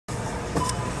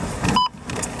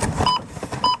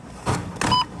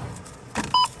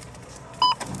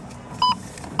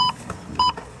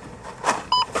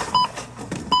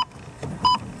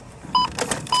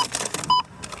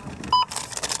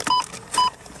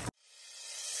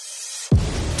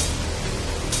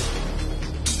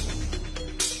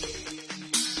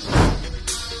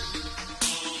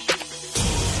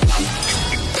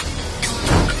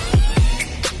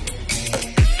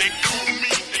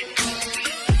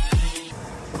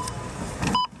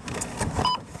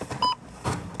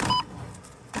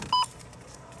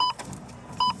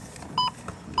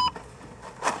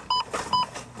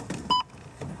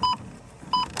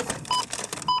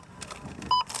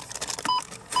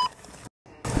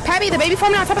baby. The baby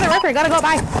formula on top of the record. Gotta go.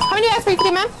 Bye. How many eggs for you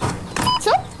today, ma'am?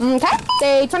 2? Okay.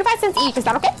 Say 25 cents each. Is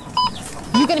that okay?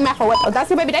 You getting mad for what? Oh, that's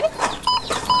your baby daddy?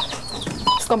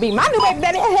 It's gonna be my new baby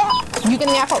daddy. You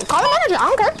getting mad for? Call the manager. I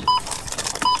don't care.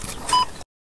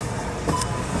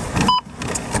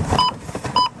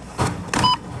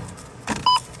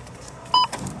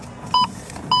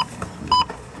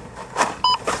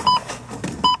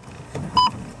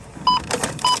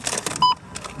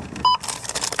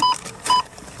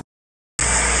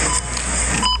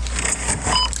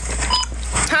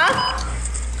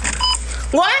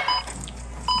 What?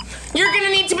 You're gonna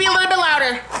need to be a little bit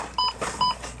louder.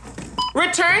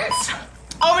 Returns?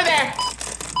 Over there.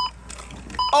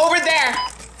 Over there.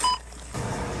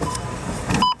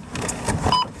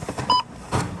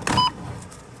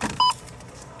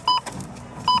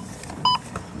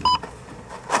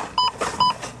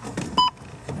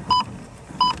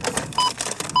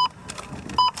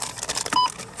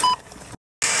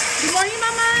 Good morning,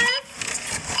 Mama.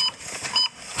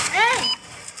 Hey.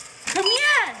 Come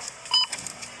here!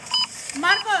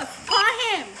 Marcos, call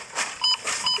him!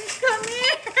 Come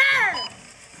here!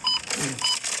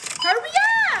 Hurry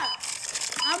up!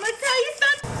 I'm gonna tell you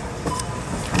something.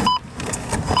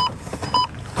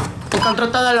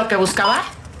 ¿Encontró todo lo que buscaba?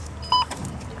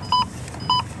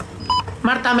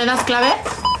 Marta, ¿me das clave?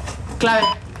 Clave.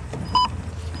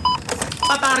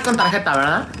 Va a pagar con tarjeta,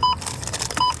 ¿verdad?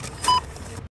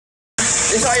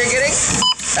 This all you're getting?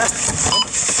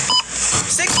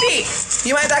 6 feet.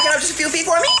 You mind backing up just a few feet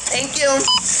for me? Thank you.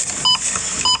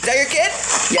 Is that your kid?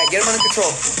 Yeah, get him under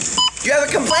control. Do you have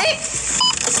a complaint?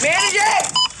 Manager!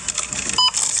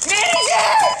 Manager!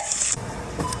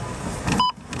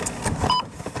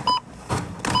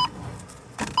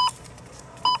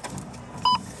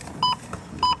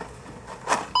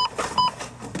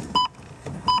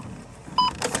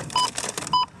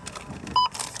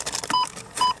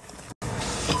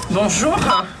 Bonjour.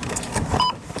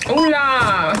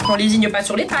 Oula, on lésigne pas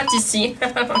sur les pattes ici.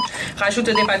 Rajoute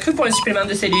des pâtes crues pour le supplément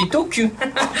de cellulite au cul.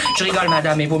 Je rigole,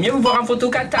 madame, mais vaut mieux vous voir en photo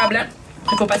qu'à table. Hein.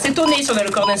 Il faut pas s'étonner si on a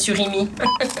le corps d'un surimi.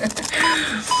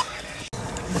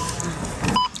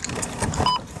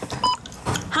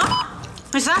 Huh?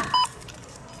 What's that?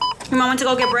 Your mom went to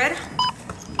go get bread?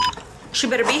 She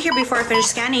better be here before I finish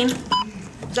scanning.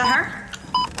 Is that her?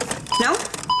 No?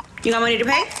 You got money to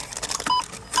pay?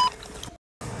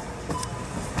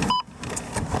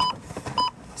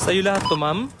 Sa'yo lahat to,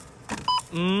 ma'am?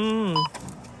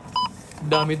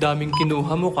 Dami-daming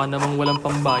kinuha mo ka namang walang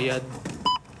pambayad.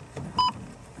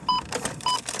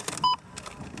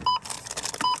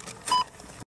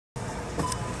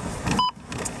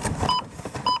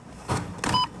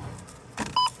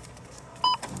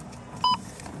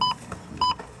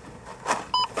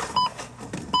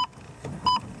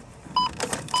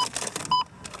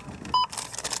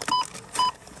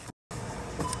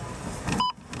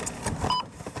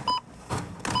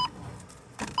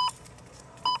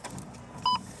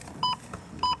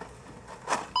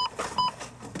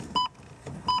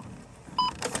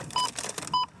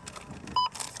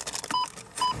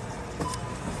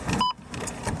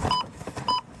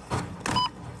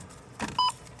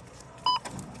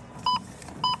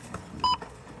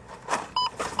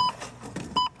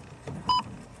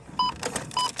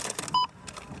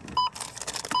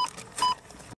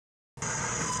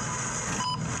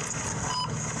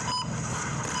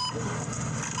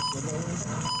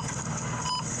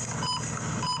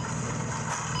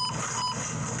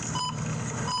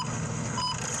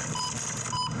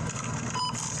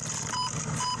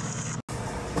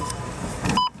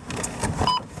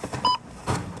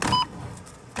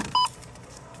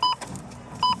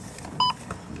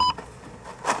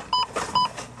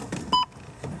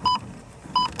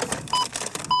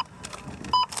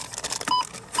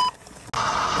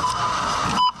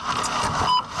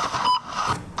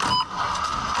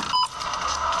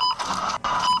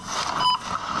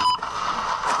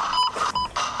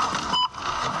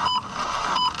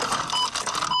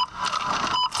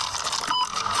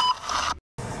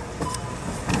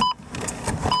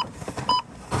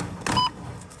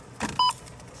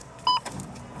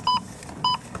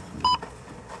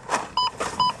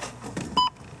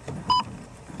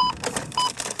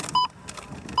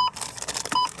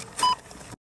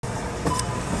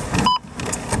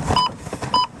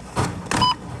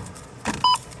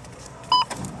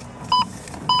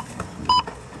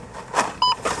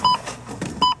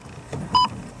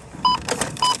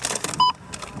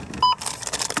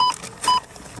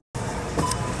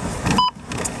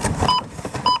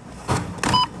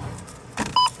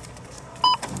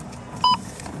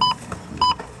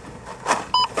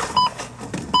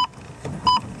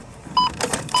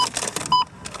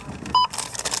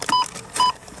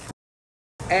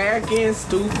 arrogant,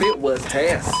 stupid. What's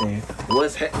happening?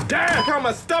 Damn, how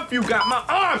much stuff you got? My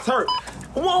arms hurt.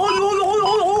 Who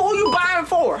you buying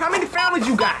for? How many families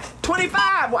you got?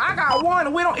 25. Well, I got one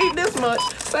and we don't eat this much.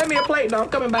 Save me a plate, though. I'm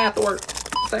coming by after work.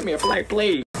 Save me a plate,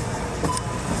 please.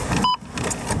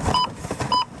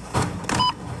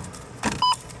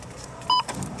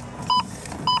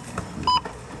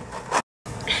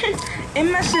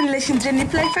 Immer schön lächeln, Jenny.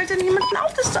 Vielleicht fällt ja niemanden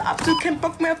auf, dass du absolut keinen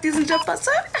Bock mehr auf diesen Job hast.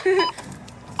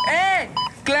 Ey,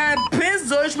 kleiner Piss,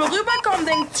 soll ich mal rüberkommen?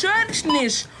 Denk, stör dich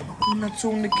nicht.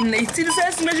 Unerzogene Kinder, ich zieh das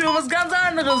Essen mit über was ganz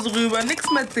anderes rüber. Nix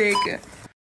mehr Theke.